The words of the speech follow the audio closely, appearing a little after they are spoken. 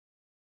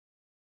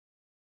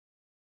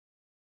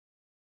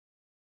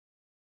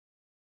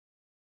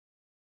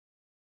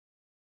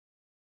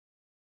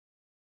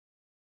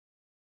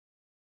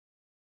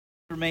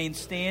Remain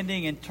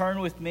standing and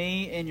turn with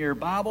me in your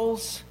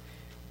Bibles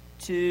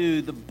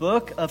to the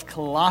book of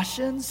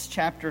Colossians,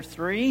 chapter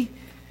 3.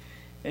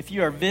 If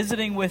you are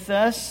visiting with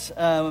us,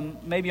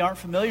 maybe aren't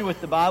familiar with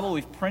the Bible,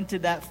 we've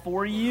printed that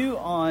for you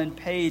on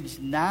page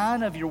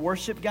 9 of your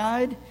worship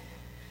guide.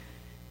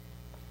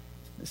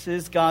 This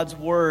is God's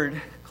Word,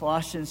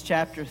 Colossians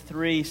chapter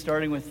 3,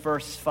 starting with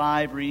verse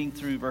 5, reading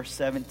through verse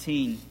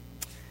 17.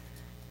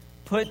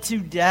 Put to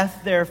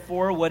death,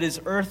 therefore, what is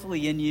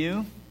earthly in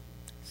you: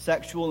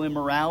 sexual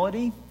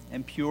immorality,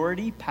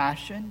 impurity,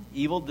 passion,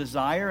 evil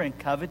desire, and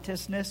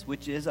covetousness,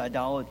 which is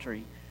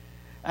idolatry.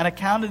 On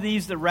account of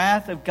these, the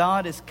wrath of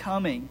God is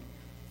coming.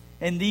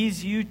 And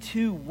these you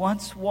too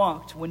once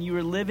walked when you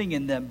were living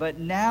in them. But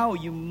now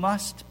you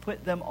must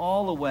put them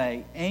all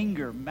away: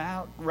 anger,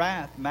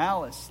 wrath,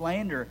 malice,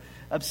 slander,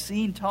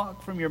 obscene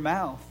talk from your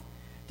mouth.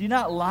 Do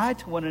not lie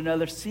to one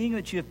another, seeing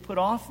that you have put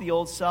off the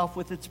old self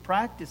with its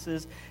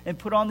practices and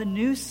put on the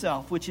new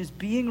self, which is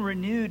being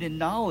renewed in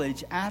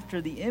knowledge after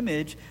the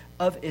image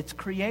of its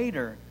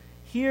creator.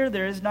 Here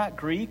there is not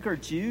Greek or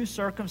Jew,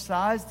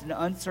 circumcised and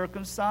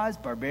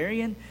uncircumcised,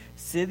 barbarian,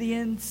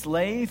 Scythian,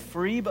 slave,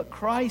 free, but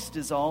Christ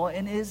is all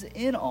and is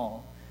in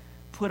all.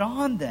 Put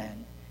on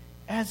then,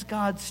 as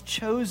God's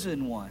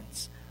chosen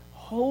ones,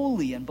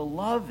 holy and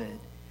beloved,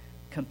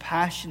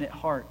 compassionate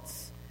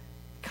hearts,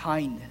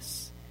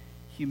 kindness,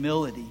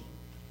 humility,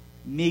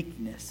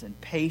 meekness,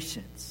 and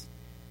patience,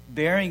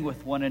 bearing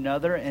with one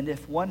another, and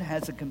if one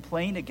has a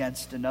complaint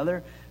against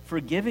another,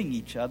 forgiving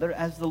each other,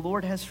 as the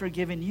Lord has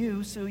forgiven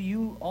you, so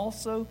you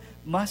also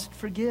must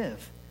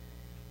forgive.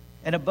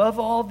 And above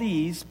all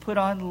these, put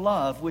on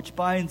love, which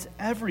binds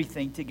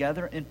everything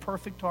together in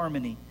perfect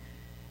harmony.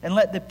 And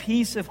let the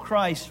peace of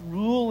Christ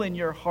rule in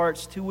your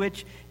hearts, to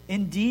which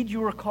indeed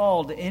you are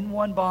called in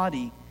one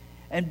body,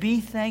 and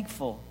be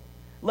thankful.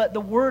 Let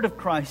the word of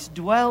Christ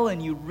dwell in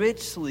you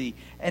richly,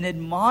 and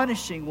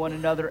admonishing one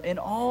another in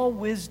all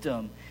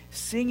wisdom,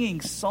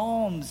 singing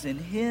psalms and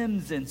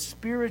hymns and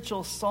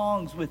spiritual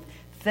songs with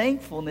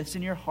thankfulness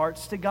in your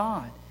hearts to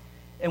God.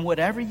 And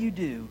whatever you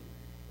do,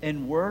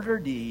 in word or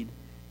deed,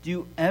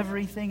 do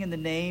everything in the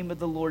name of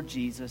the Lord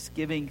Jesus,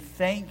 giving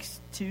thanks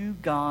to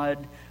God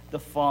the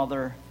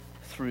Father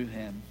through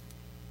him.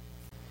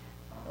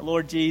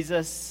 Lord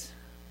Jesus,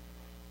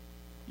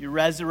 you're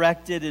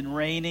resurrected and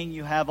reigning.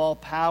 You have all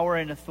power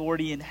and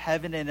authority in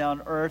heaven and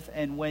on earth.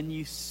 And when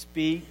you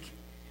speak,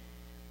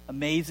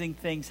 amazing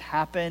things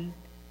happen.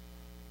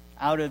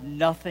 Out of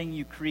nothing,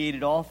 you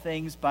created all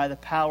things by the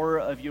power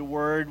of your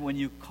word. When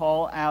you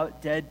call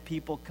out, dead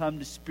people come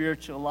to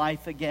spiritual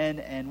life again.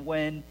 And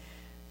when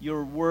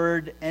your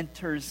word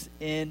enters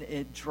in,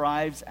 it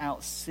drives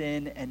out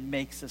sin and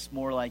makes us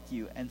more like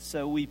you. And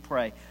so we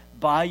pray,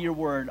 by your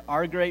word,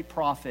 our great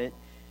prophet,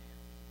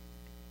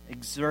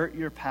 exert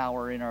your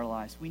power in our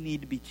lives. We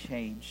need to be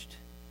changed.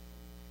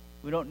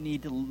 We don't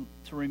need to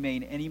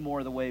remain any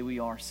more the way we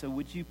are. So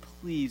would you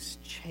please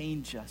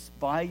change us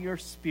by your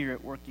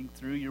Spirit working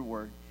through your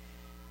word.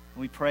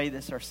 We pray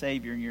this, our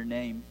Savior, in your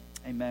name.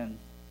 Amen.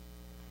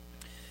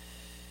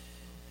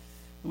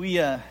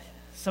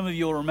 Some of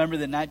you will remember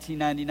the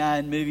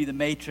 1999 movie, The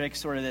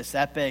Matrix, sort of this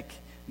epic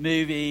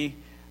movie.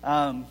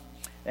 And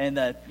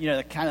the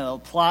kind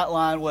of the plot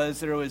line was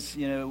there was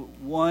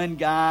one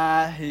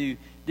guy who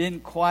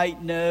didn't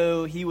quite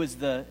know he was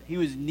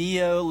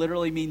Neo,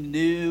 literally means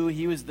new.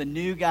 He was the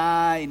new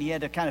guy, and he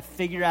had to kind of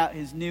figure out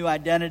his new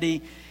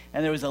identity.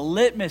 And there was a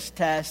litmus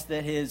test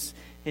that his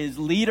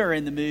leader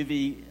in the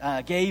movie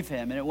gave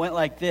him, and it went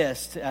like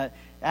this: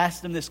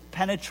 asked him this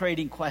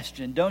penetrating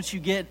question: Don't you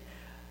get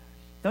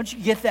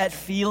that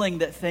feeling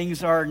that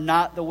things are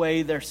not the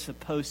way they're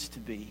supposed to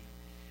be?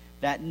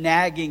 That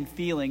nagging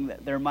feeling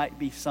that there might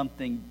be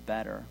something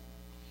better.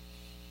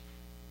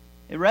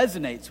 It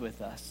resonates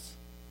with us.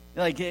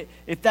 Like,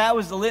 if that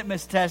was the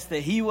litmus test, that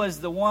he was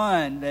the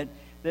one, that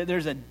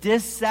there's a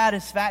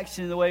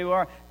dissatisfaction in the way we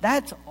are,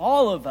 that's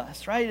all of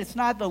us, right? It's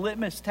not the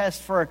litmus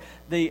test for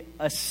the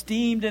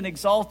esteemed and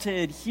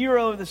exalted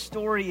hero of the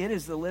story. It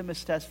is the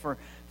litmus test for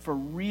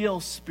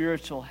real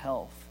spiritual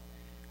health.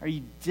 Are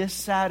you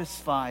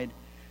dissatisfied?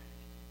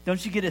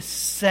 Don't you get a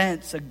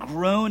sense, a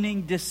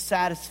groaning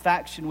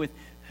dissatisfaction with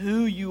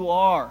who you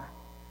are?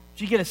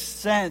 Do you get a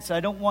sense, I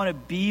don't want to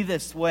be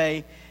this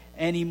way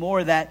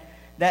anymore?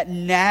 That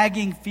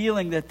nagging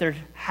feeling that there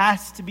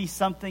has to be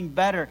something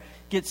better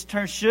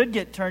should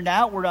get turned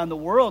outward on the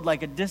world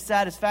like a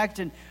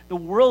dissatisfaction. The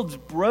world's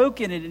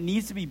broken and it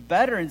needs to be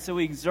better, and so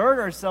we exert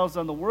ourselves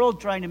on the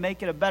world trying to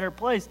make it a better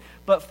place.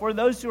 But for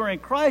those who are in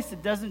Christ,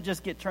 it doesn't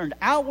just get turned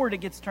outward,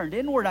 it gets turned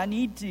inward. I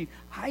need to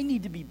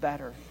be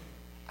better.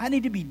 I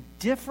need to be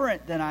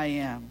different than I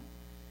am.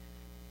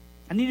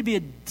 I need to be a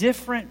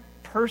different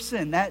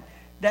person.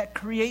 That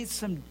creates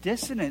some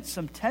dissonance,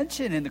 some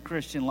tension in the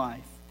Christian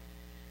life.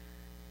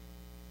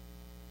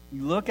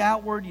 You look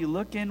outward, you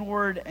look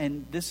inward,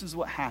 and this is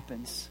what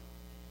happens.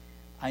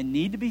 I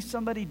need to be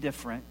somebody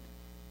different,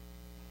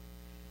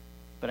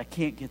 but I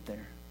can't get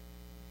there.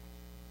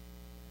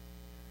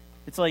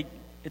 It's like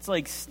It's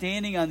like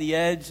standing on the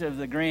edge of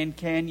the Grand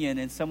Canyon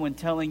and someone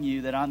telling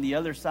you that on the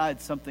other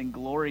side something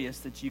glorious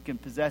that you can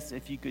possess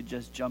if you could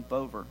just jump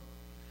over.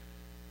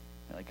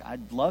 Like,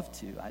 I'd love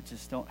to. I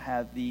just don't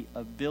have the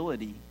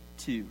ability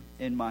to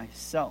in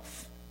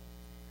myself.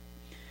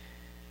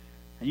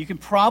 And you can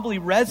probably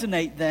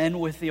resonate then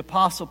with the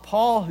Apostle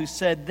Paul, who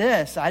said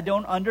this, I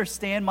don't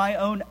understand my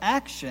own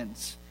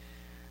actions.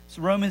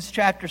 So Romans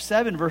chapter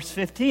 7, verse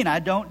 15, I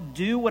don't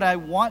do what I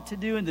want to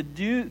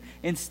do,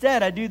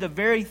 instead I do the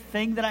very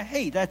thing that I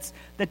hate. That's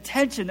the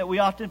tension that we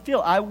often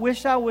feel. I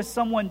wish I was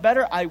someone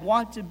better. I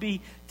want to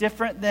be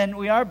different than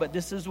we are, but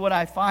this is what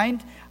I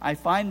find. I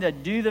find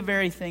that do the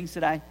very things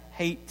that I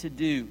hate to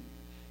do.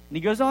 And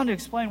he goes on to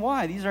explain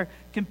why. These are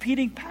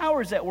competing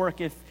powers at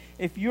work.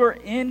 If you're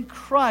in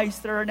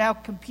Christ, there are now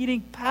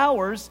competing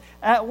powers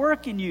at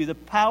work in you. The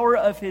power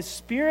of His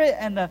Spirit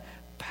and the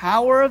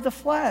power of the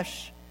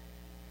flesh.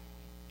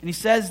 And he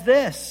says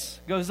this,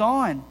 goes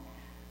on,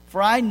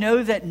 for I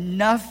know that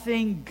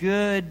nothing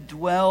good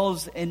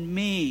dwells in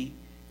me,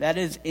 that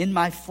is, in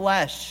my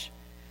flesh.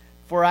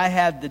 For I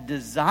have the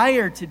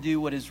desire to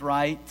do what is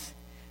right,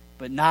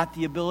 but not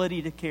the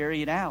ability to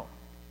carry it out.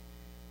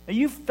 And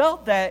you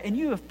felt that, and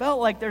you have felt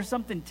like there's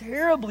something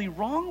terribly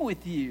wrong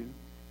with you.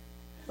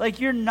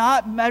 Like you're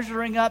not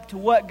measuring up to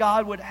what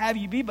God would have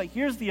you be. But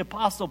here's the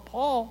Apostle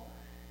Paul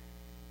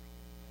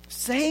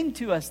saying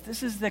to us,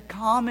 this is the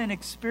common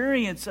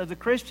experience of the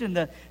Christian,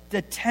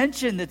 the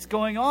tension that's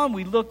going on.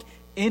 We look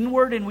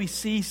inward and we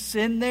see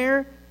sin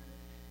there.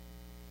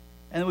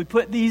 And we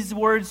put these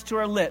words to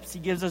our lips. He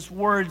gives us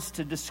words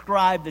to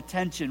describe the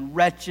tension.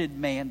 Wretched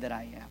man that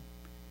I am.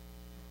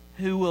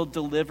 Who will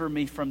deliver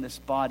me from this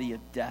body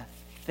of death?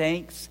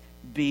 Thanks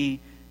be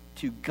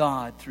to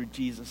God through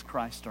Jesus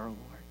Christ our Lord.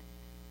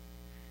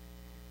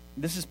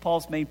 This is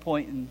Paul's main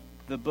point in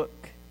the book,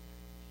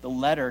 the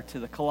letter to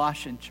the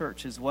Colossian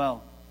church as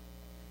well.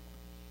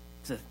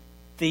 It's a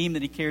theme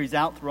that he carries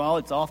out through all.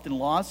 It's often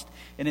lost,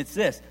 and it's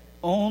this.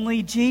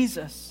 Only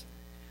Jesus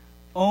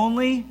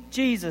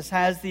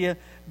has the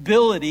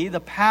ability, the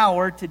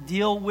power to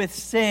deal with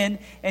sin,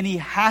 and He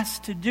has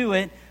to do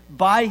it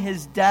by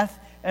His death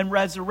and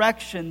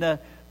resurrection. The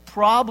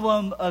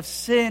problem of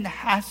sin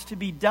has to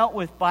be dealt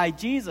with by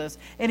Jesus,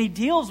 and He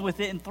deals with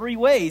it in three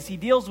ways. He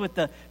deals with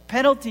the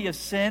penalty of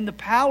sin, the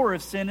power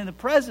of sin, and the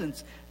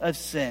presence of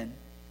sin.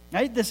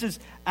 Right? This is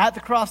at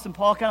the cross, and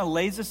Paul kind of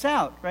lays this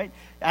out. Right?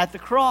 At the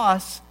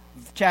cross,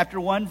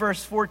 chapter 1,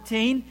 verse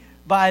 14,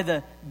 by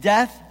the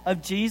death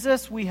of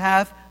Jesus, we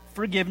have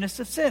forgiveness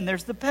of sin.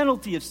 There's the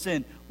penalty of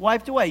sin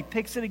wiped away. He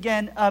picks it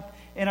again up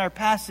in our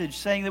passage,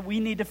 saying that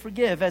we need to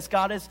forgive as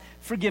God has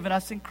forgiven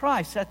us in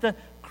Christ. At the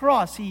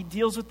cross, he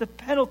deals with the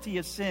penalty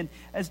of sin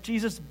as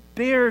Jesus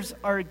bears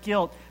our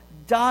guilt,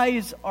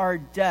 dies our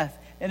death,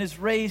 and is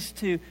raised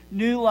to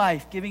new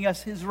life, giving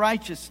us His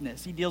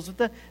righteousness. He deals with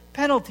the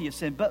penalty of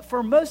sin. But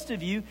for most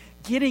of you,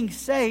 getting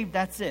saved,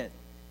 that's it.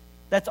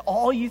 That's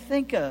all you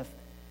think of.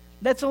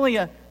 That's only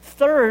a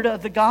third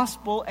of the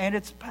gospel and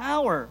its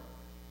power.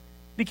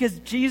 Because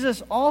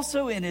Jesus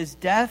also in His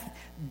death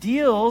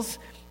deals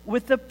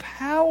with the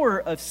power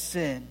of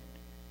sin.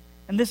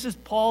 And this is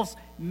Paul's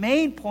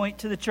main point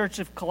to the church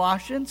of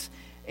Colossians.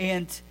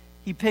 And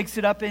he picks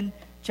it up in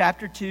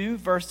chapter 2,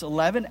 verse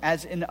 11,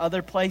 as in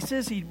other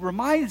places. He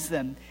reminds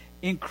them,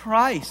 in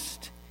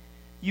Christ,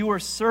 you were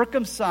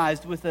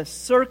circumcised with a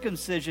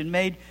circumcision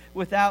made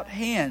without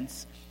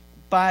hands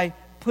by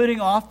putting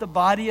off the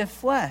body of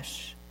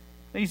flesh.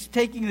 He's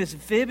taking this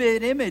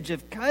vivid image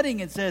of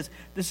cutting and says,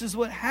 this is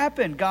what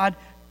happened. God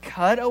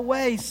cut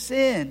away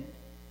sin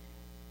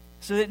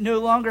so that it no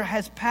longer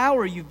has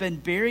power. You've been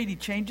buried. He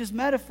changes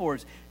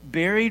metaphors.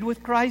 Buried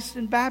with Christ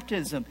in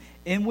baptism,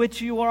 in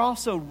which you are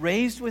also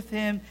raised with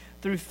Him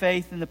through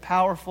faith in the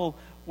powerful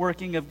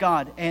working of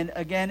God. And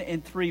again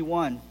in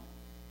 3:1,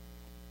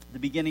 the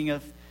beginning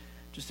of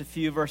just a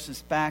few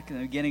verses back in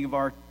the beginning of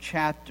our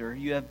chapter,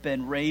 you have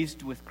been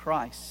raised with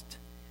Christ.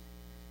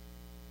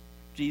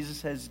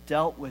 Jesus has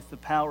dealt with the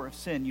power of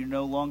sin. You're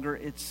no longer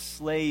its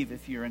slave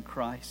if you're in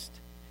Christ.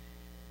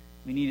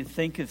 We need to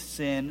think of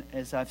sin,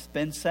 as I've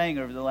been saying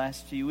over the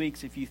last few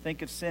weeks, if you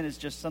think of sin as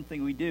just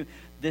something we do,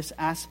 this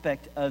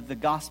aspect of the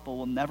gospel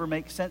will never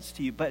make sense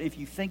to you. But if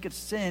you think of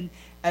sin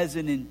as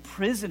an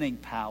imprisoning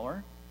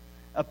power,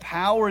 a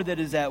power that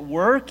is at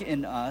work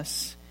in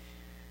us,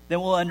 then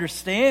we'll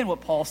understand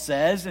what Paul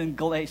says in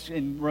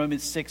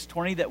Romans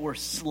 6:20, that we're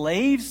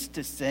slaves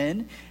to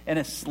sin, and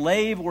a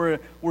slave,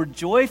 we're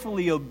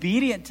joyfully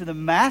obedient to the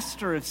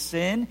master of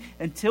sin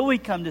until we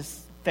come to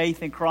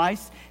faith in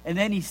Christ. And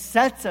then He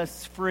sets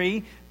us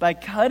free by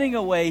cutting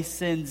away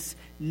sin's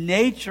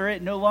nature.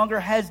 It no longer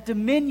has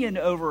dominion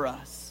over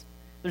us.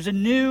 There's a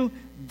new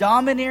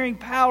domineering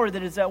power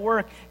that is at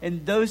work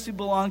in those who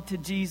belong to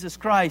Jesus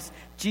Christ.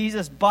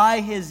 Jesus,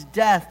 by His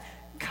death,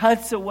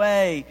 cuts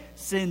away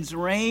sin's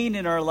reign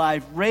in our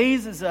life,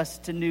 raises us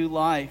to new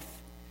life.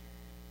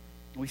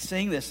 We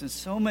sing this in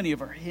so many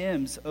of our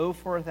hymns. Oh,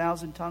 for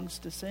 1,000 tongues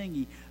to sing.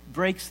 He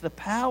breaks the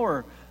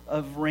power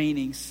of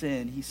reigning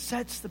sin. He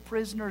sets the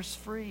prisoners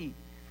free.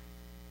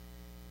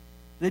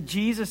 that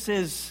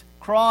Jesus'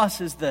 cross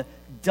is the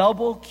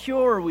double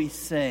cure we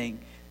sing,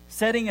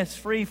 setting us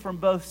free from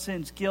both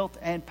sin's guilt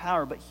and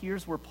power. But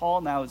here's where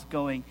Paul now is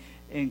going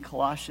in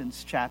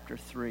Colossians chapter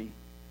 3.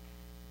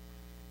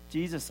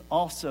 Jesus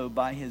also,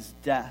 by his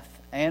death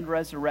and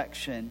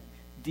resurrection,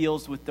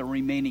 deals with the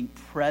remaining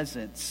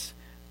presence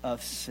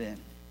of sin.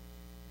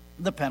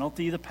 The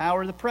penalty, the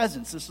power, the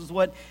presence. This is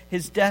what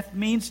his death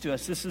means to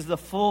us. This is the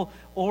full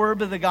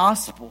orb of the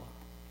gospel.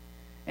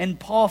 And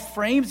Paul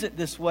frames it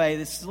this way.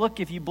 This is,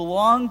 look, if you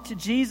belong to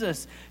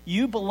Jesus,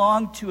 you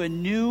belong to a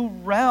new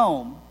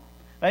realm.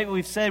 Right?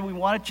 We've said we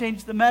want to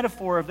change the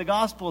metaphor of the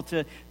gospel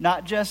to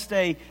not just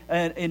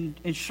an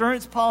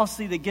insurance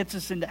policy that gets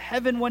us into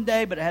heaven one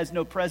day, but it has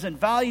no present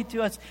value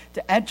to us,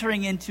 to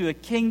entering into a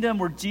kingdom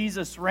where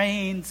Jesus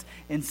reigns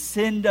and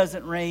sin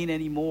doesn't reign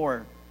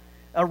anymore.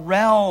 A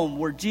realm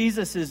where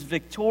Jesus is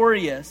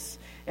victorious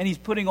and he's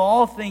putting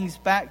all things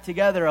back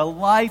together. A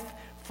life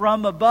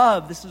from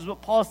above. This is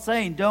what Paul's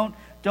saying.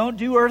 Don't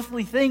do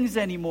earthly things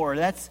anymore.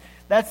 That's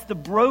the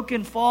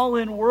broken,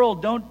 fallen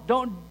world.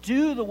 Don't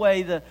do the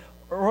way the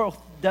earth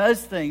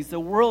does things. The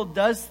world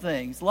does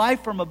things.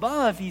 Life from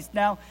above, he's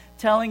now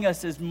telling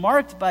us, is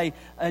marked by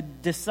a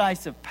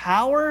decisive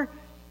power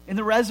in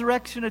the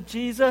resurrection of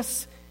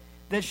Jesus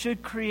that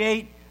should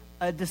create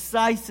a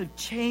decisive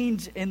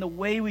change in the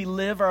way we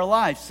live our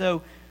life.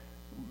 So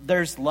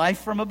there's life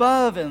from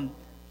above and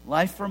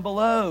life from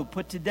below,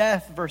 put to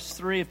death, verse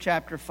 3 of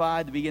chapter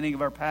 5, the beginning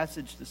of our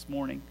passage this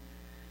morning.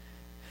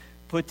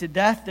 Put to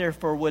death,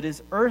 therefore, what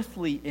is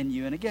earthly in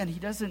you. And again, he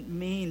doesn't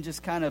mean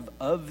just kind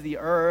of the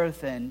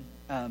earth and,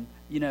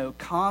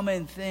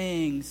 common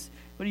things.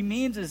 What he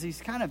means is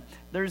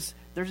there's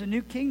a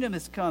new kingdom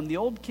that's come. The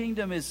old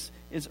kingdom is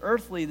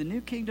earthly. The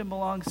new kingdom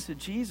belongs to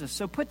Jesus.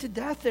 So put to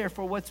death,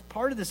 therefore, what's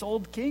part of this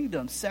old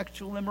kingdom: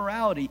 sexual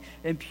immorality,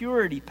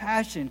 impurity,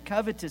 passion,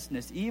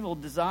 covetousness, evil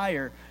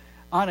desire.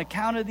 On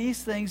account of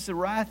these things, the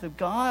wrath of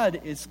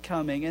God is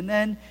coming. And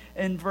then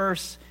in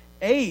verse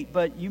 8,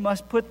 but you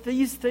must put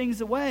these things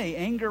away: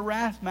 anger,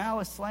 wrath,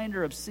 malice,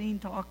 slander, obscene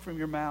talk from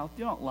your mouth.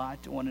 Do not lie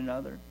to one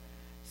another,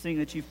 seeing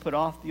that you've put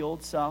off the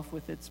old self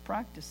with its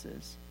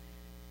practices.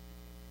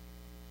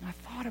 And I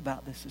thought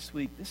about this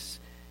week. This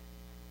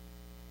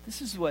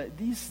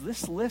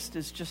list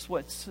is just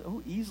what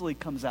so easily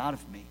comes out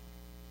of me.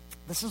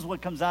 This is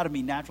what comes out of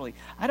me naturally.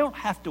 I don't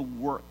have to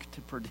work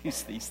to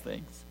produce these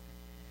things.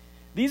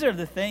 These are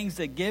the things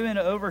that, given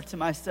over to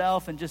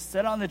myself and just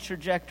set on the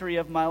trajectory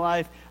of my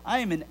life, I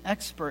am an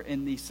expert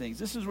in these things.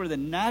 This is where the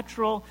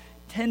natural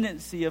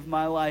tendency of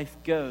my life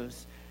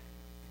goes.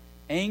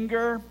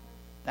 Anger,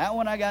 that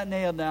one I got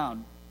nailed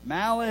down.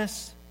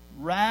 Malice,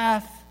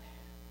 wrath,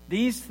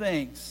 these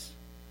things.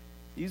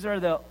 These are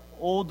the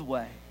old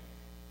way.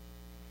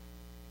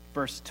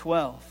 Verse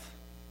 12.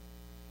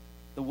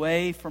 The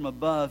way from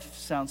above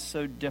sounds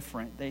so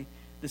different.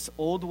 This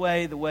old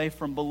way, the way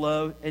from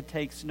below, it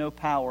takes no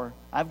power.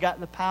 I've got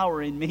the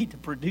power in me to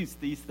produce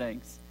these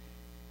things.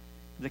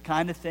 The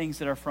kind of things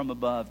that are from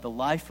above, the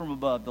life from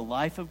above, the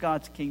life of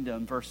God's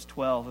kingdom, verse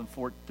 12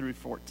 and through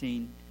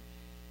 14.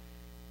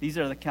 These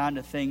are the kind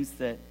of things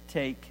that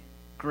take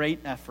great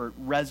effort,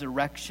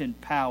 resurrection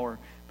power.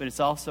 But it's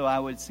also, I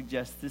would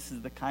suggest, this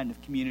is the kind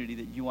of community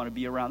that you want to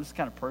be around. This is the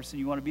kind of person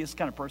you want to be. This is the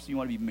kind of person you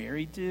want to be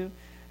married to.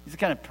 This is the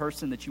kind of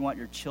person that you want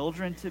your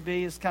children to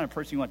be. This is the kind of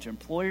person you want your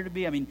employer to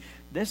be. I mean,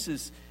 this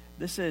is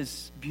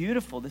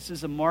beautiful. This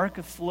is a mark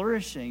of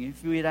flourishing.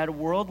 If we had had a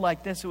world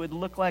like this, it would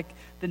look like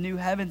the new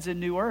heavens and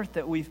new earth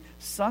that we've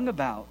sung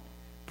about.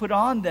 Put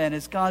on then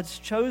as God's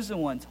chosen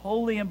ones,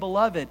 holy and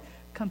beloved,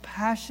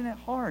 compassionate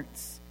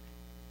hearts,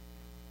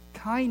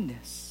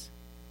 kindness,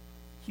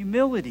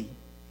 humility,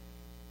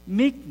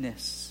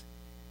 meekness,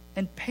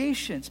 and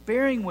patience,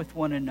 bearing with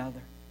one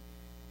another.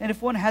 And if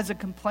one has a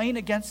complaint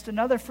against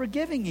another,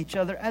 forgiving each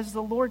other as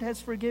the Lord has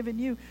forgiven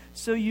you,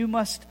 so you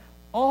must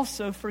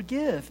also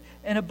forgive.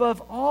 And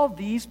above all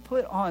these,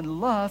 put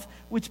on love,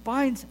 which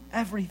binds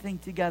everything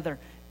together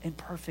in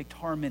perfect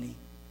harmony.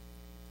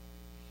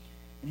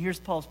 And here's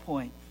Paul's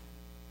point.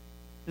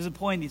 There's a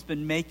point he's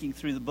been making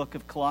through the book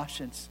of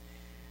Colossians.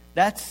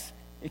 That's,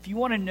 if you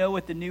want to know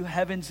what the new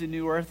heavens and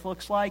new earth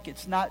looks like,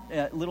 it's not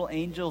little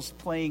angels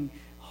playing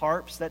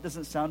harps. That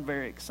doesn't sound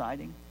very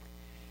exciting.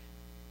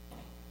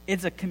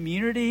 It's a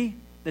community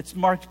that's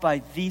marked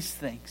by these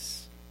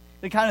things.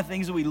 The kind of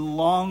things that we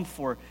long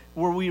for,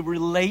 where we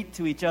relate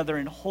to each other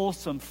in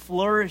wholesome,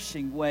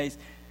 flourishing ways.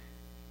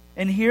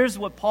 And here's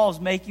what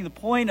Paul's making the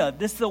point of.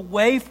 This, the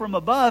way from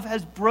above,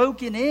 has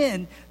broken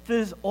in to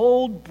this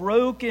old,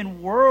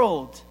 broken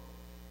world.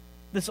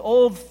 This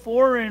old,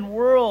 foreign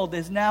world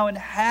is now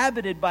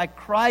inhabited by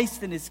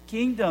Christ and His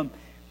kingdom.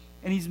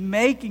 And He's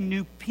making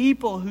new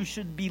people who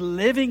should be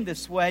living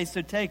this way.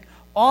 So take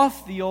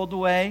off the old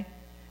way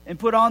and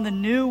put on the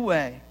new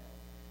way.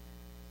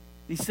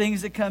 These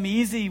things that come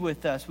easy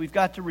with us, we've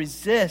got to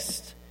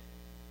resist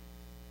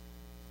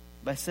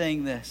by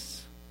saying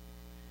this: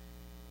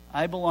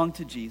 I belong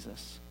to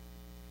Jesus.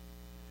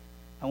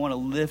 I want to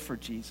live for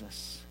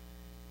Jesus.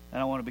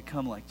 And I want to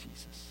become like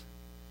Jesus.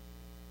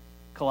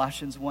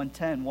 Colossians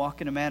 1:10,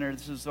 walk in a manner.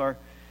 This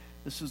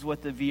is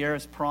what the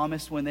Vieras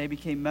promised when they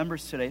became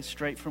members today,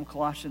 straight from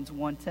Colossians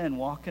 1:10.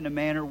 Walk in a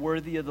manner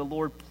worthy of the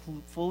Lord,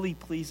 fully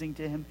pleasing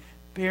to Him,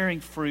 bearing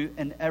fruit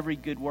in every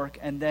good work.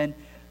 And then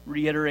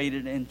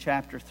reiterated in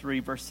chapter 3,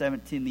 verse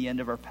 17, the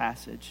end of our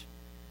passage.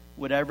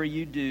 Whatever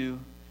you do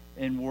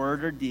in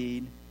word or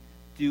deed,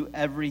 do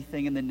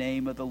everything in the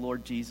name of the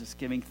Lord Jesus,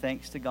 giving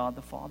thanks to God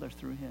the Father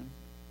through Him.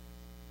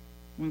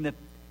 I mean,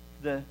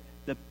 the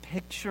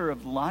picture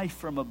of life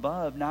from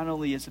above not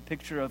only is a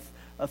picture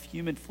of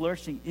human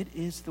flourishing, it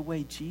is the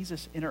way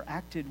Jesus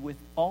interacted with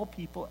all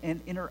people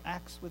and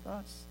interacts with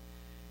us.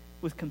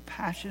 With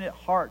compassionate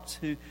hearts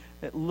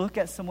that look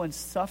at someone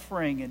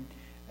suffering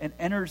and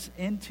enters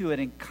into it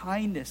in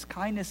kindness.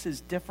 Kindness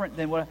is different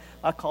than what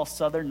I call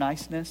Southern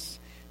niceness.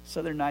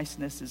 Southern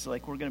niceness is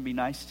like, we're going to be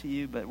nice to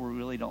you, but we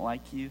really don't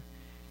like you.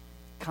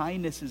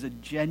 Kindness is a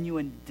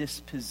genuine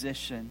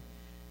disposition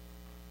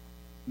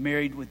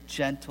married with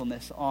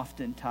gentleness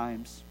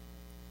oftentimes.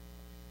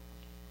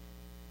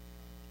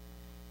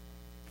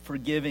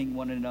 Forgiving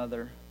one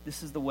another.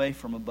 This is the way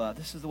from above.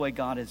 This is the way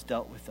God has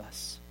dealt with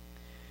us.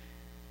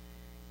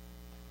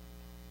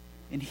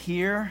 And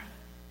here's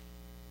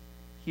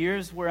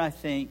where I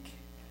think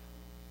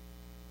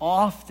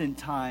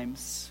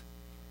oftentimes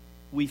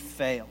we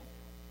fail.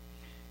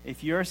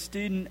 If you're a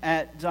student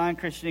at Zion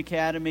Christian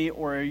Academy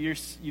or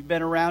you've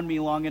been around me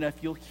long enough,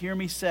 you'll hear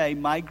me say,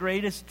 my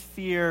greatest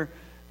fear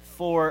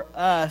for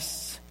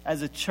us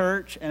as a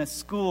church and a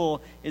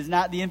school is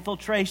not the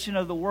infiltration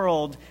of the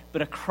world,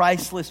 but a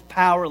Christless,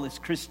 powerless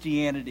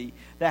Christianity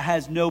that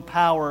has no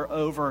power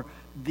over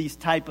these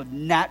type of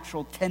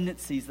natural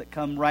tendencies that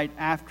come right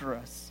after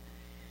us.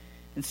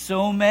 And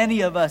so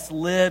many of us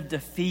live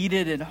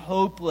defeated and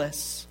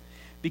hopeless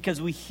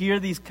because we hear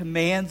these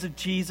commands of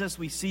Jesus,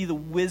 we see the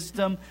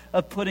wisdom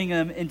of putting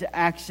them into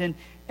action,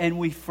 and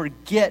we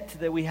forget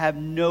that we have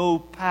no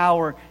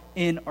power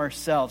in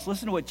ourselves.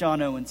 Listen to what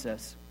John Owen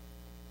says.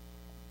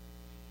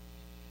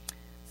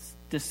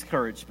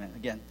 Discouragement.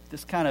 Again,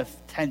 this kind of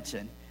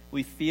tension.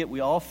 We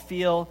all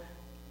feel,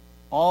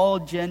 all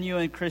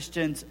genuine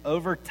Christians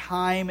over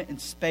time and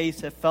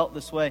space have felt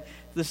this way.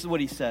 This is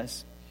what he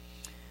says.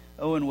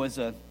 Owen was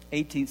a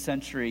 18th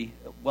century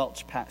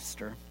Welsh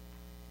pastor,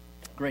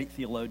 great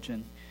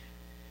theologian,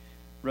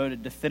 wrote a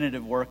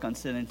definitive work on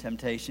sin and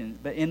temptation.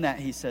 But in that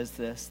he says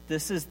this: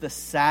 this is the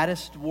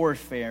saddest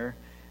warfare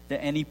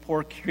that any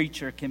poor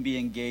creature can be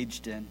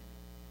engaged in.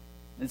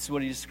 This is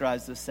what he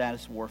describes as the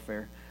saddest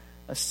warfare.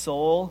 A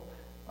soul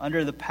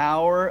under the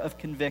power of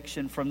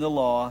conviction from the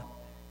law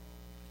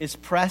is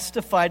pressed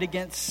to fight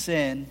against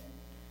sin,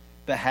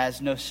 but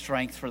has no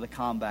strength for the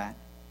combat.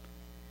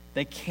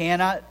 They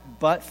cannot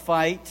but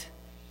fight,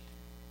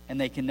 and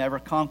they can never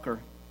conquer.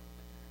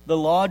 The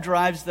law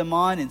drives them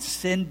on, and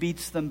sin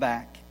beats them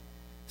back.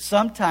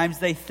 Sometimes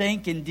they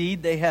think,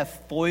 indeed, they have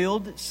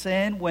foiled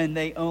sin when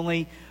they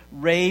only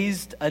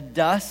raised a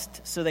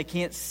dust so they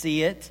can't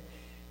see it.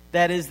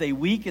 That is, they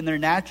weaken their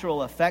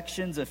natural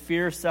affections of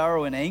fear,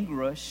 sorrow, and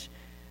anguish,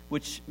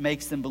 which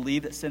makes them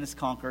believe that sin is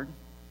conquered.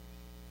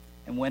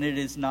 And when it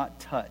is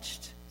not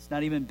touched, it's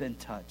not even been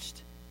touched,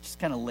 it just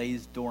kind of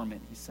lays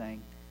dormant, he's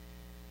saying.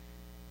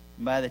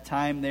 And by the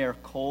time they are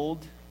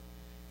cold,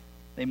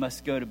 they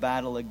must go to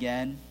battle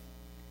again,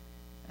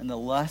 and the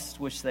lust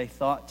which they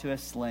thought to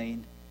have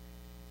slain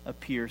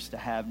appears to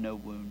have no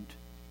wound.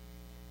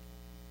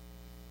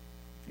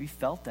 You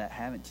felt that,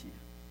 haven't you?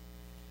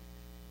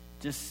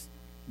 Just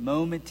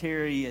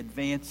momentary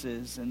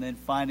advances and then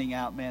finding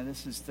out, man,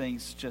 this is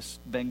things just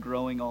been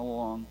growing all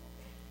along.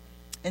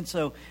 And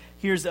so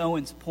here's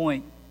Owen's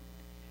point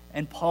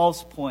and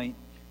Paul's point.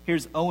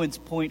 Here's Owen's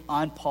point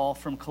on Paul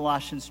from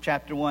Colossians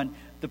chapter 1.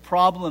 The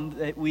problem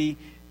that we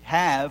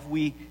have,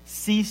 we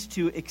cease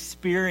to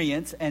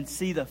experience and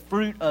see the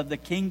fruit of the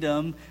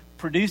kingdom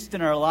produced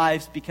in our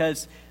lives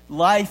because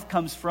life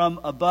comes from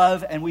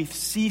above and we've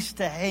ceased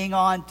to hang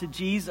on to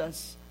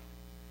Jesus.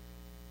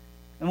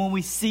 And when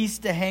we cease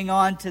to hang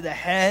on to the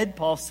head,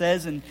 Paul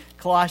says in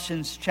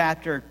Colossians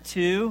chapter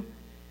 2,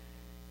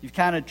 you've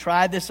kind of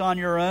tried this on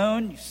your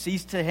own. You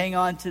cease to hang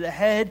on to the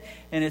head.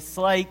 And it's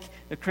like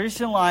the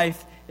Christian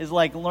life is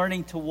like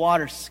learning to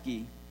water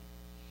ski.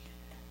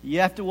 You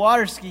have to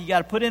water ski. You got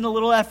to put in a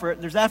little effort.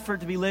 There's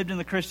effort to be lived in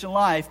the Christian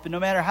life. But no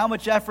matter how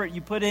much effort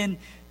you put in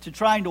to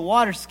trying to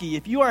water ski,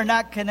 if you are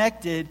not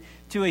connected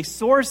to a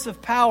source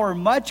of power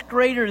much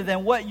greater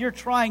than what you're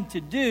trying to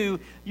do,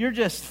 you're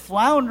just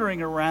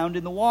floundering around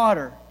in the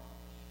water.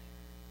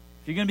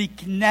 If you're going to be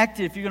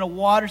connected, if you're going to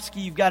water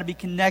ski, you've got to be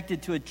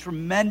connected to a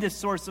tremendous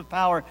source of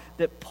power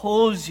that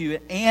pulls you,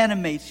 it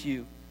animates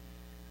you.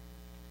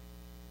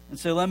 And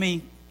so let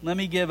me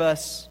give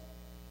us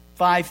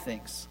 5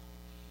 things.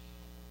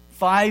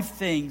 5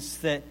 things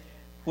that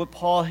what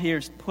Paul here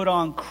is put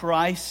on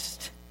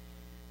Christ.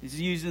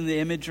 He's using the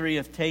imagery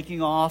of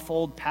taking off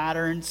old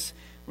patterns.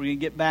 We're going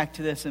to get back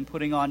to this and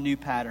putting on new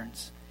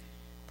patterns.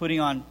 Putting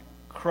on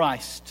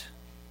Christ.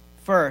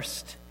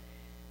 First,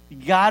 you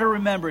got to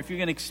remember, if you're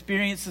going to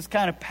experience this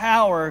kind of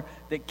power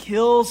that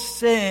kills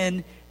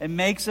sin and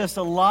makes us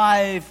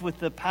alive with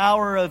the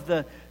power of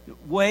the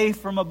way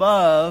from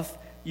above,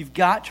 you've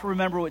got to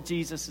remember what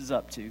Jesus is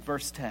up to.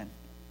 Verse 10.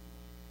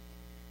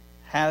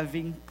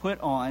 Having put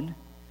on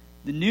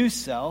the new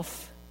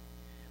self,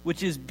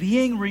 which is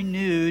being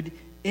renewed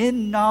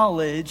in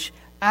knowledge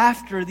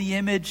after the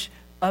image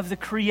of the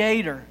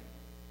Creator.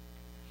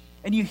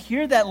 And you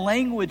hear that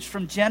language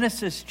from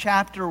Genesis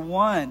chapter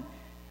 1.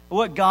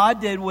 What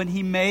God did when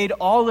He made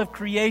all of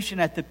creation,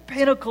 at the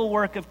pinnacle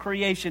work of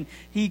creation,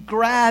 He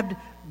grabbed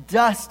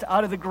dust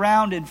out of the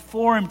ground and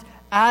formed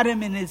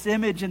Adam in His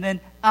image, and then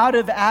out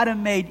of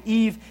Adam made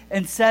Eve,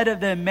 and said of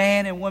them,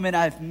 man and woman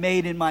I've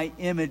made in my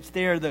image.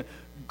 They are the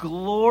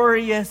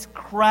glorious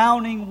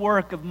crowning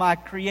work of my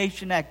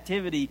creation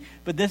activity.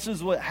 But this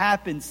is what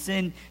happened.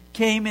 Sin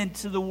came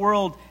into the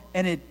world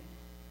and it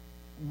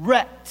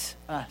wrecked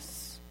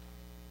us.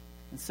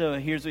 And so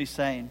here's what He's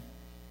saying.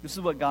 This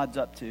is what God's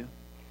up to.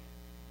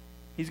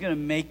 He's going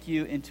to make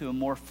you into a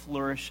more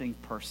flourishing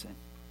person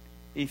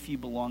if you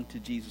belong to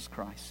Jesus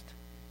Christ.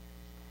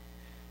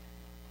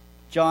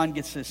 John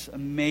gets this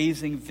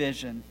amazing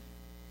vision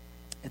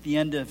at the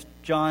end of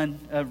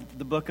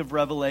the book of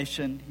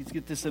Revelation. He's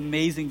got this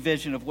amazing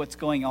vision of what's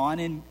going on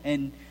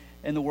in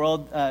the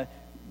world.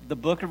 The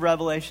book of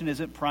Revelation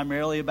isn't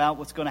primarily about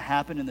what's going to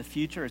happen in the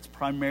future. It's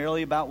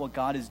primarily about what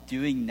God is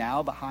doing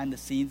now behind the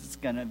scenes. It's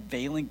kind of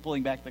veiling,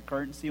 pulling back the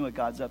curtain, seeing what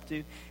God's up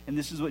to. And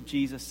this is what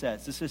Jesus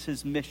says. This is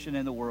His mission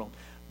in the world.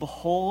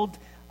 Behold,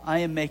 I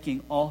am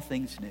making all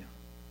things new.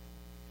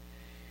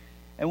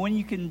 And when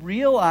you can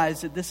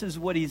realize that this is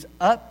what He's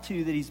up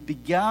to, that He's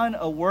begun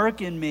a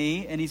work in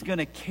me and He's going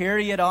to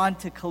carry it on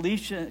to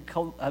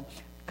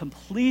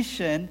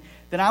completion,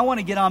 then I want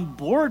to get on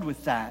board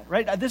with that,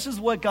 right? This is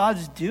what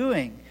God's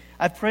doing.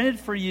 I've printed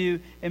for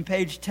you in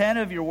page 10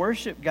 of your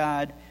worship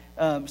guide,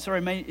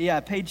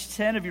 page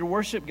 10 of your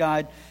worship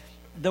guide,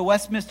 the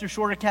Westminster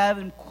Shorter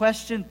Catechism,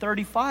 question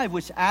 35,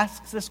 which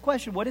asks this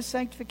question: what is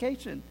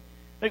sanctification?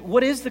 Like,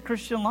 what is the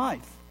Christian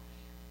life?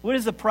 What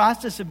is the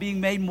process of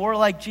being made more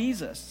like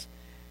Jesus?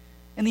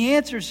 And the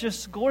answer is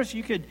just, of course,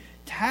 you could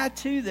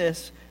tattoo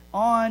this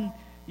on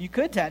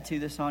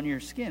your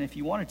skin if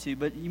you wanted to,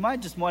 but you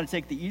might just want to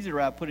take the easy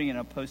route, putting it in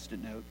a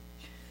Post-it note.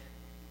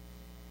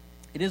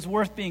 It is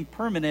worth being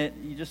permanent.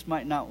 You just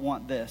might not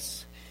want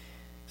this.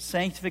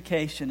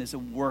 Sanctification is a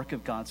work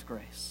of God's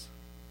grace.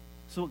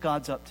 This is what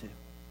God's up to.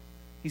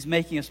 He's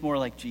making us more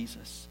like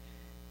Jesus.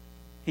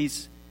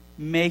 He's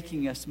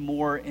making us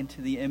more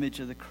into the image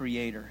of the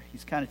Creator.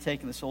 He's kind of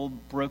taking this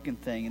old broken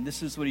thing, and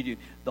this is what He do.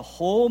 The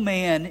whole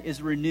man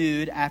is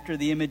renewed after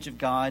the image of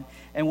God,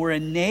 and we're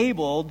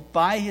enabled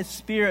by His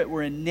Spirit,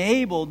 we're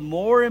enabled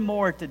more and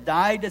more to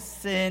die to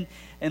sin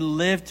and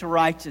live to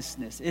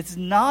righteousness. It's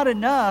not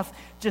enough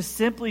just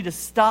simply to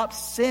stop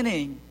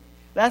sinning.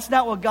 That's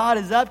not what God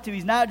is up to.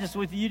 He's not just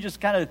with you just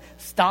kind of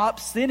stop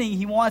sinning.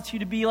 He wants you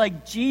to be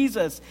like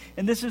Jesus,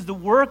 and this is the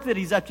work that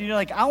He's up to. You're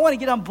like, I want to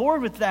get on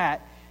board with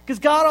that. Because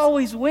God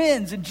always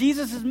wins, and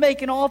Jesus is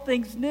making all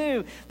things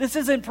new. This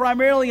isn't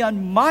primarily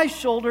on my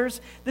shoulders.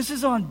 This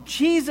is on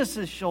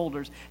Jesus'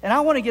 shoulders. And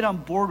I want to get on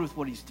board with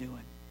what He's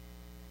doing.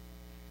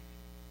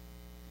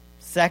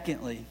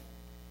 Secondly,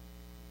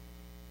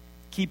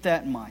 keep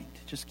that in mind.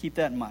 Just keep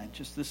that in mind.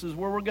 Just this is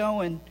where we're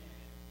going.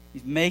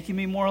 He's making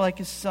me more like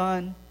His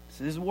Son.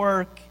 This is His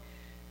work.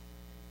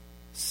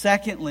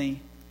 Secondly,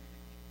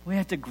 we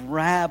have to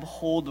grab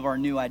hold of our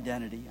new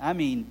identity. I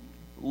mean,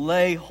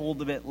 lay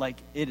hold of it like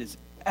it is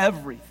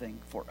everything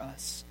for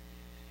us.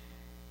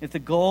 If the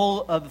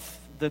goal of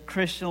the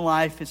Christian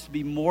life is to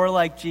be more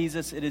like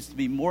Jesus, it is to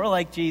be more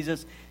like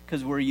Jesus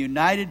because we're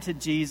united to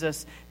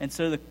Jesus. And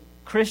so the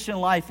Christian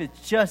life is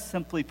just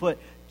simply put,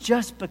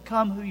 just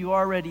become who you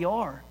already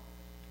are.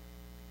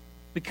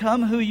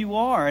 Become who you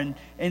are. And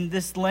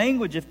this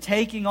language of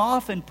taking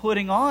off and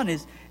putting on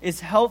is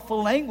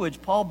helpful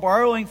language. Paul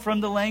borrowing from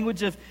the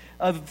language of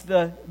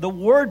the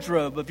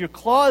wardrobe, of your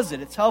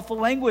closet. It's helpful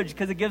language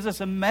because it gives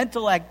us a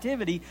mental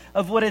activity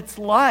of what it's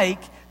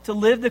like to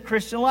live the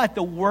Christian life,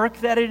 the work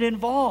that it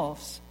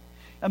involves.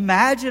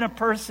 Imagine a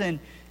person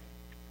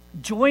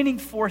joining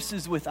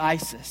forces with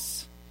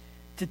ISIS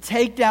to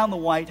take down the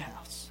White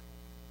House.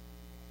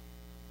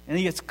 And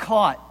he gets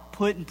caught,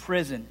 put in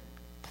prison,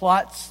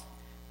 plots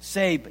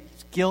saved, but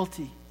he's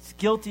guilty. He's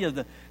guilty of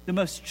the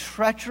most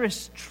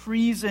treacherous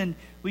treason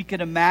we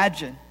could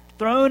imagine.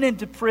 Thrown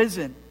into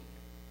prison.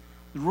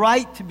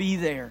 Right to be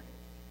there.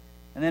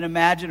 And then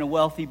imagine a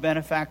wealthy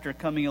benefactor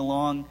coming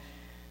along,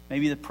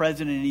 maybe the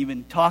president,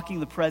 even talking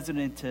the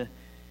president to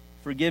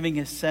forgiving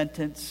his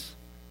sentence,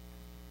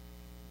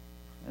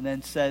 and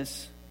then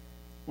says,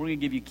 we're going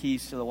to give you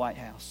keys to the White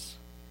House.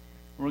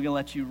 We're going to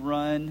let you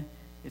run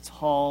its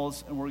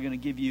halls, and we're going to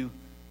give you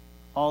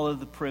all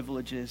of the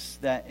privileges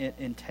that it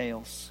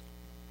entails.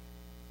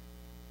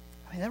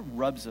 I mean, that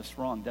rubs us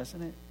wrong,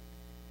 doesn't it?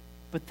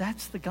 But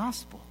that's the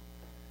gospel.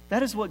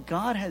 That is what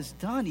God has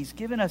done. He's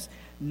given us,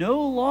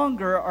 no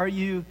longer are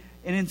you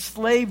an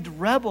enslaved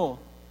rebel,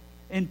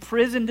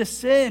 imprisoned to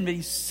sin, but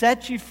He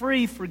set you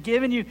free,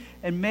 forgiven you,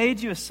 and made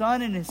you a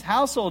son in His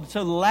household.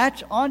 So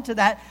latch onto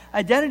that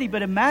identity.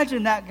 But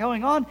imagine that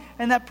going on,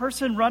 and that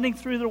person running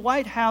through the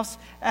White House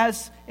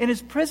as in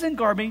his prison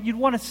garment. You'd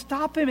want to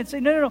stop him and say,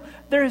 no.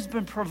 There has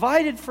been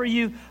provided for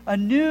you a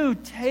new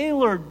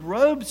tailored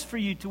robes for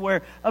you to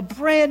wear, a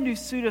brand new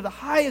suit of the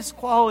highest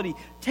quality.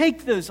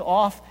 Take those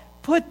off,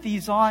 put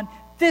these on.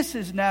 This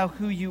is now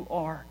who you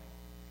are.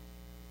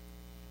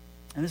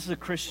 And this is a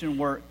Christian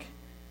work.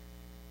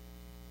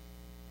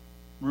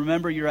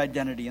 Remember your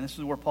identity. And this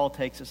is where Paul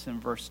takes us in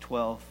verse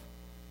 12.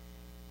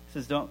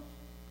 He says,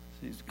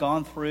 he's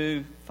gone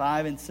through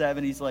 5 and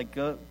 7. He's like,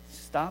 go,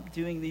 stop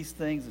doing these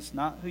things. It's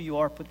not who you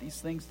are. Put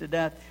these things to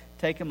death.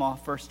 Take them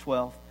off. Verse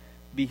 12.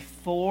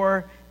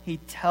 Before he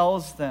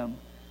tells them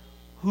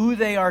who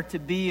they are to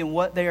be and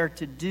what they are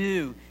to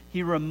do,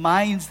 he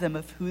reminds them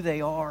of who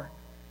they are.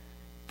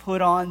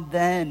 Put on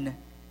then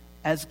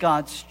as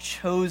God's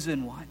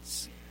chosen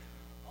ones,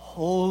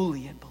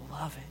 holy and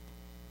beloved.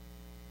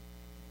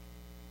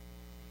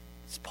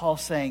 It's Paul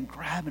saying,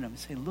 grabbing them and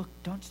saying, look,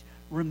 don't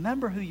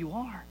remember who you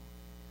are.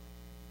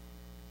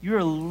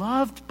 You're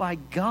loved by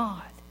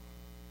God.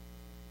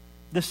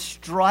 The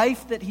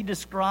strife that he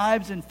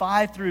describes in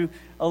 5 through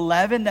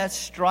 11, that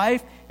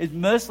strife is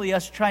mostly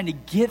us trying to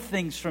get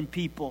things from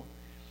people.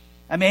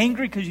 I'm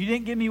angry because you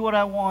didn't give me what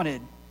I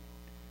wanted.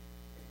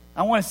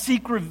 I want to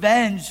seek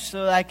revenge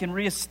so that I can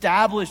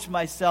reestablish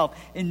myself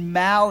in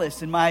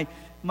malice and my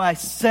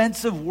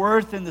sense of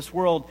worth in this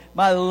world.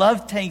 My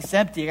love tank's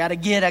empty. I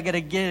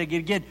gotta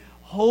get.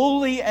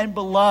 Holy and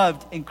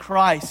beloved in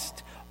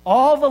Christ.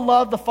 All the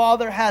love the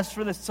Father has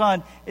for the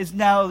Son is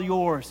now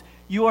yours.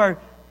 You are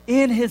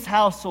in His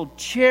household,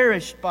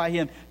 cherished by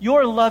Him.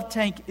 Your love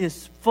tank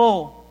is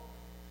full.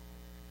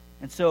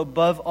 And so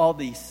above all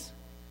these,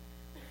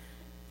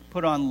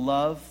 put on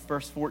love,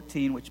 verse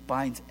 14, which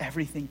binds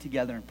everything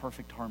together in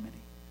perfect harmony.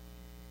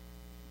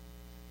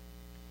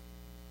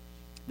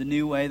 The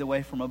new way, the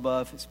way from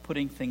above, is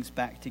putting things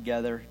back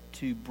together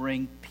to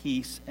bring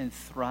peace and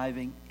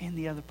thriving in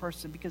the other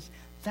person, because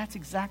that's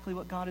exactly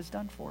what God has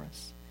done for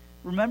us.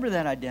 Remember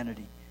that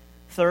identity.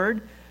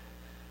 Third,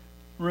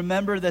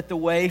 remember that the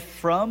way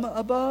from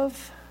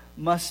above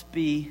must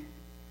be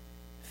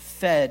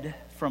fed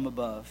from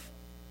above.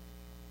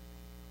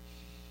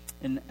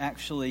 And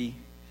actually,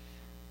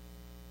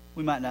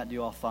 we might not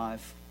do all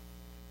 5.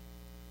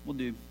 We'll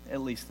do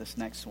at least this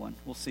next one.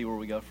 We'll see where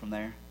we go from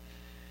there.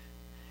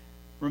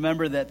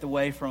 Remember that the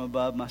way from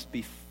above must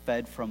be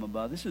fed from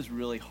above. This is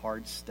really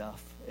hard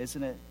stuff,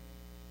 isn't it?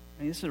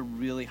 I mean, this is a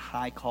really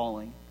high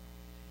calling.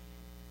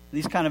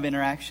 These kind of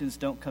interactions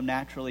don't come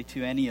naturally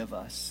to any of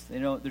us.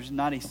 There's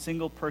not a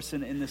single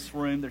person in this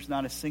room, there's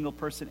not a single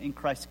person in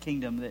Christ's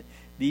kingdom that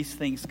these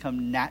things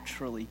come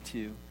naturally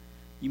to.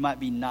 You might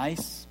be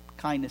nice.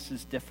 Kindness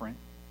is different.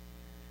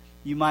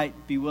 You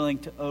might be willing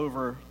to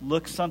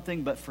overlook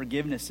something, but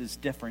forgiveness is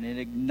different. It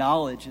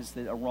acknowledges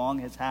that a wrong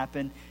has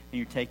happened and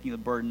you're taking the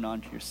burden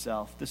onto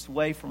yourself. This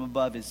way from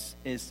above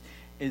is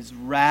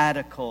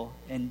radical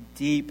and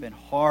deep and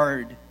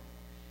hard.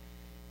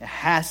 It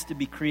has to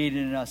be created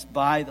in us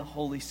by the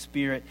Holy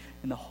Spirit.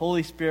 And the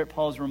Holy Spirit,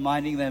 Paul is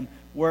reminding them,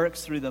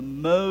 works through the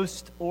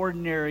most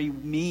ordinary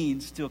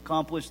means to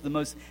accomplish the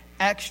most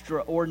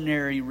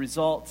extraordinary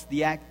results.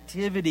 The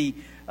activity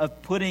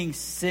of putting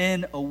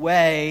sin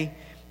away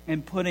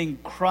and putting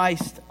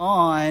Christ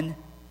on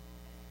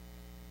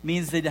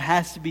means that it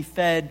has to be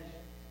fed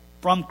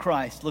from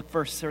Christ. Look,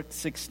 verse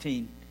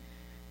 16.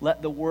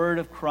 Let the word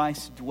of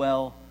Christ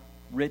dwell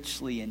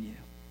richly in you.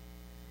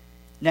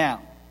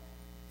 Now,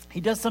 he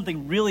does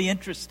something really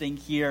interesting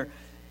here.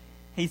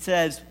 He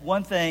says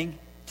one thing,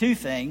 2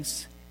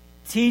 things,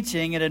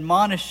 teaching and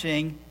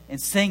admonishing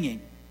and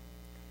singing.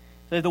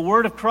 So the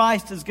word of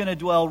Christ is going to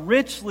dwell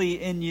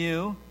richly in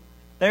you.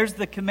 There's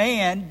the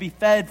command, be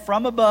fed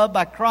from above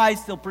by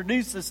Christ. He'll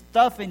produce this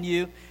stuff in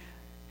you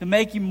to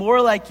make you more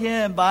like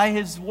Him by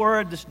His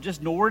word. This is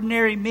just an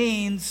ordinary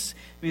means.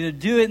 We're going to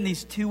do it in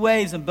these 2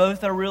 ways, and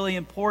both are really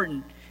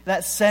important.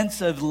 That sense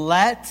of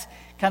let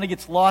kind of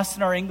gets lost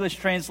in our English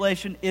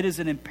translation. It is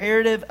an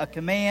imperative, a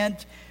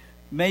command,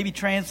 maybe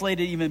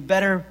translated even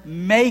better.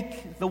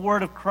 Make the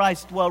word of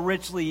Christ dwell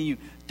richly in you.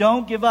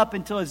 Don't give up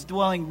until it's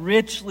dwelling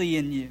richly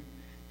in you.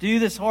 Do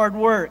this hard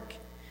work.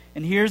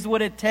 And here's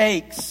what it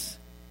takes.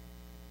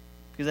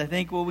 Because I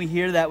think when we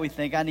hear that, we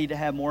think, I need to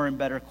have more and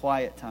better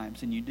quiet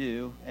times. And you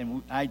do,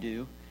 and I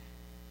do.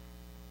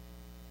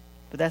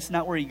 But that's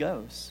not where he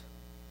goes.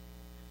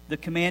 The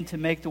command to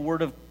make the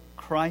word of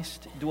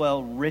Christ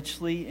dwell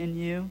richly in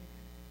you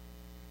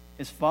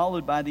is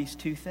followed by these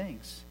 2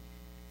 things.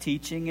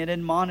 Teaching and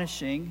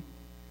admonishing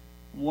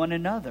one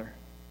another.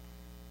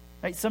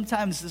 Right?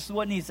 Sometimes this is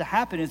what needs to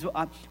happen is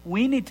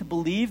we need to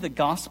believe the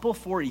gospel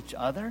for each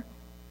other.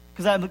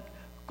 Because I'm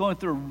going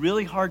through a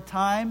really hard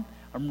time.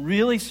 I'm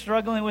really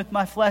struggling with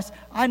my flesh.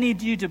 I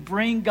need you to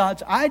bring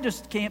God's. I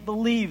just can't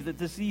believe that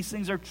these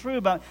things are true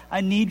about me.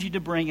 I need you to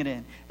bring it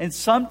in. And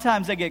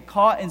sometimes I get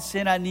caught in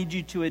sin. I need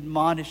you to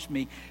admonish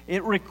me.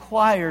 It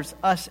requires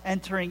us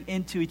entering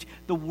into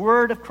the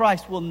Word of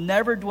Christ will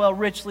never dwell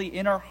richly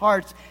in our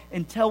hearts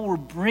until we're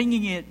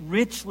bringing it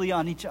richly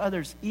on each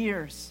other's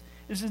ears.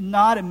 This is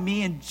not a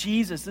me and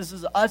Jesus. This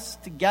is us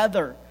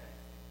together.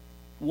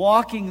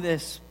 Walking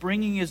this,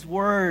 bringing His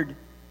Word,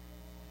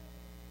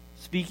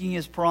 speaking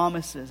His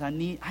promises. I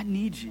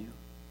need you.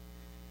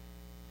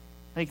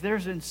 Like,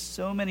 there's been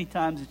so many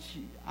times that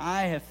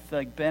I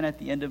have been at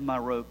the end of my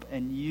rope,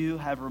 and you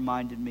have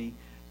reminded me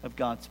of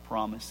God's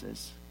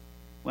promises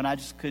when I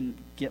just couldn't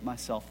get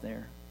myself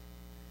there.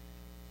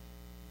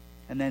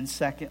 And then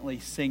secondly,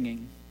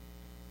 singing.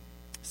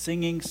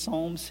 Singing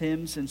psalms,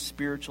 hymns, and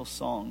spiritual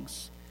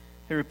songs.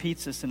 He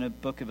repeats this in the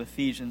book of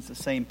Ephesians, the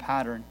same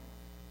pattern.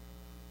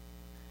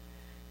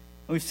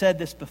 We've said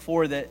this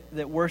before,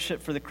 that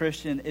worship for the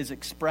Christian is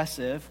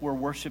expressive. We're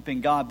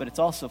worshiping God, but it's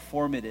also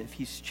formative.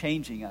 He's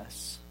changing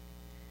us.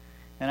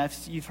 And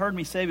you've heard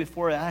me say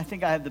before, I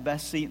think I have the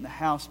best seat in the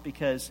house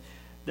because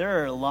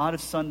there are a lot of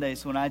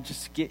Sundays when I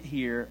just get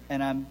here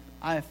and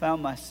I have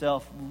found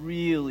myself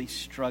really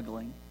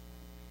struggling.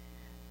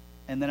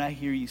 And then I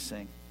hear you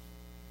sing.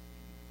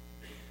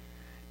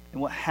 And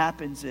what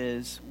happens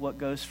is, what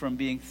goes from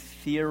being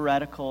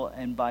theoretical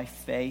and by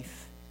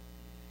faith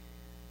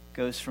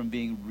goes from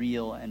being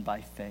real and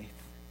by faith,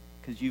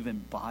 because you've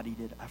embodied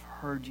it. I've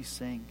heard you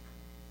sing.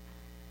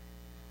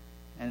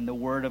 And the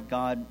Word of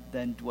God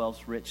then dwells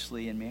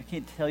richly in me. I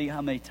can't tell you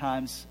how many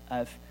times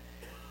I've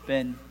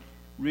been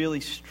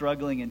really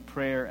struggling in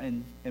prayer,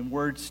 and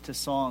words to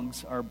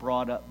songs are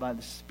brought up by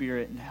the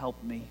Spirit and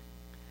help me.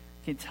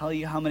 I can't tell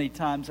you how many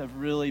times I've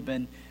really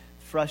been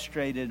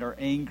frustrated or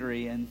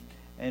angry,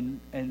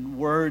 and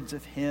words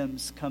of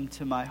hymns come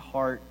to my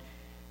heart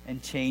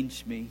and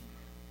change me.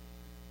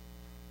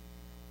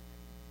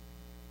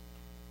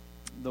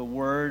 The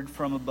Word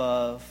from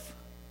above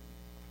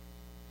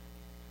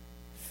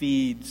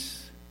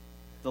feeds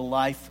the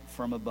life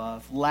from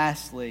above.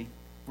 Lastly,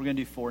 we're going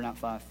to do 4, not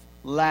 5.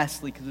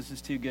 Lastly, because this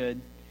is too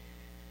good.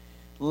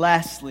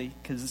 Lastly,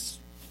 because it's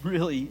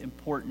really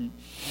important,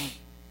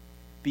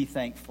 be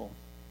thankful.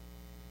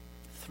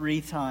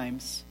 3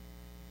 times,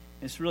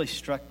 this really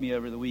struck me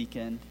over the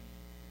weekend.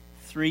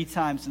 3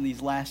 times in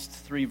these last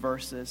 3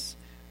 verses,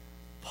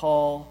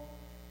 Paul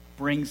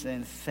brings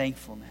in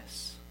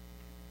thankfulness.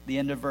 The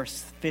end of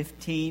verse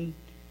 15,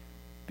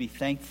 be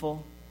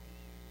thankful.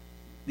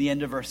 The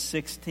end of verse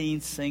 16,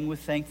 sing with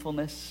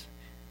thankfulness.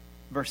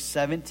 Verse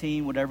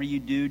 17, whatever you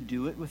do,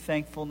 do it with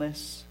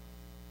thankfulness.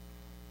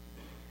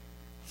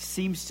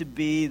 Seems to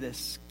be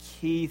this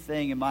key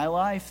thing in my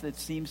life that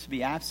seems to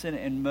be absent,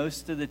 and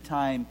most of the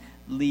time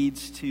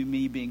leads to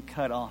me being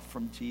cut off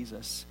from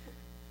Jesus,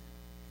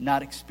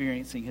 not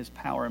experiencing His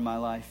power in my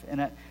life.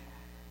 And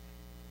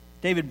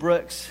David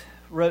Brooks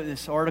wrote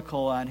this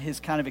article on his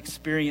kind of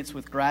experience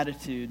with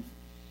gratitude.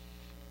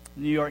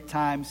 The New York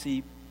Times,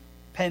 he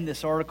penned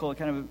this article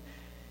and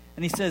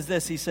he says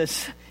this. He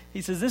says,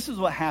 this is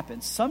what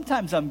happens.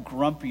 Sometimes I'm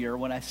grumpier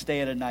when I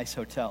stay at a nice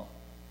hotel.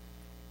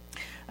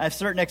 I have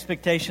certain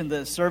expectation that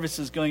the service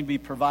is going to be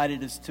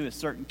provided as to a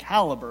certain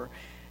caliber.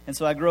 And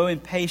so I grow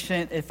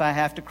impatient if I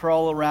have to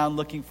crawl around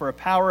looking for a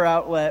power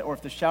outlet, or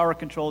if the shower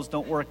controls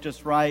don't work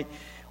just right,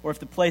 or if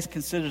the place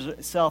considers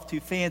itself too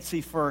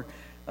fancy for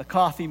a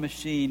coffee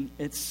machine.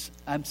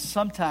 I'm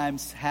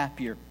sometimes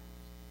happier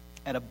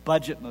at a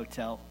budget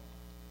motel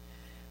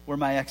where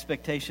my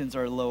expectations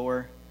are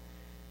lower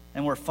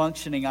and where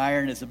functioning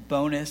iron is a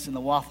bonus and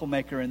the waffle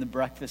maker in the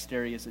breakfast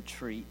area is a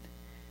treat.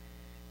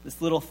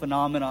 This little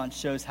phenomenon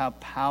shows how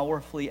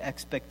powerfully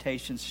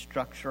expectations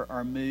structure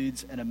our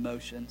moods and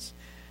emotions.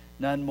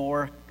 None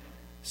more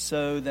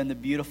so than the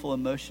beautiful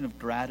emotion of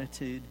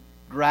gratitude.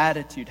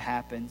 Gratitude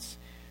happens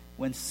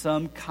when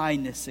some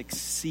kindness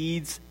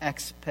exceeds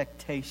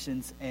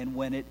expectations and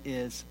when it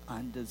is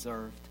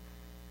undeserved.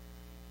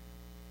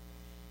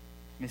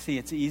 You see,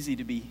 it's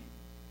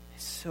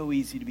so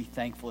easy to be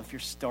thankful if your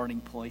starting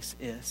place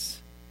is,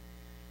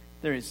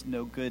 there is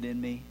no good in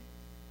me.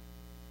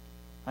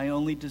 I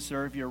only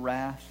deserve your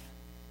wrath.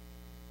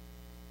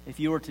 If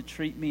you were to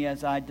treat me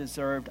as I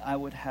deserved, I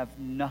would have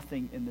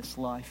nothing in this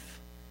life.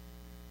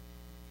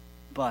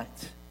 But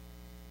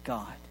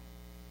God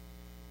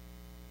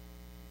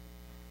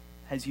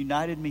has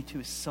united me to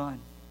His Son.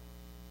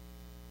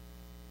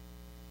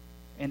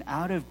 And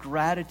out of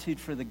gratitude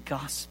for the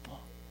gospel,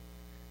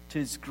 to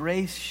His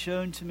grace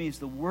shown to me as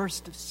the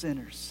worst of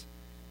sinners,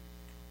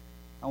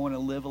 I want to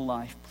live a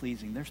life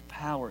pleasing. There's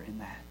power in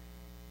that.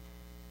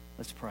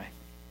 Let's pray.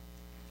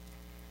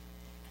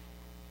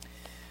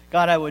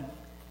 God, I would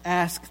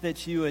ask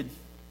that you would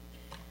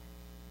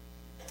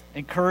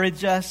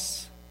encourage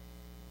us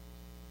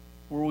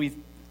where we've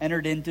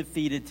entered in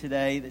defeated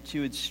today, that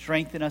you would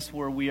strengthen us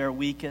where we are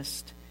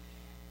weakest.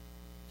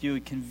 You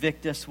would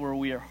convict us where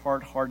we are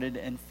hard-hearted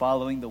and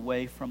following the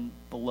way from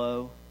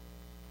below.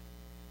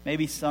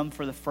 Maybe some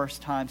for the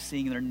first time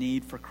seeing their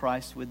need for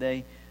Christ, would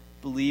they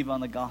believe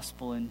on the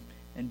gospel and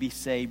be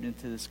saved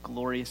into this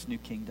glorious new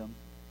kingdom.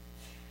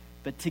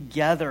 But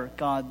together,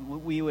 God,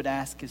 what we would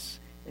ask is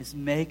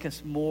make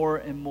us more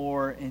and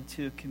more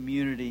into a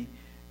community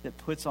that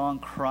puts on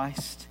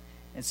Christ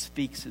and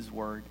speaks his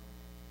word,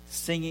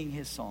 singing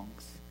his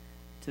songs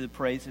to the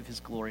praise of his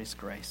glorious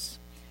grace.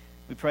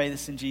 We pray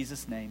this in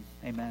Jesus' name.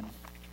 Amen.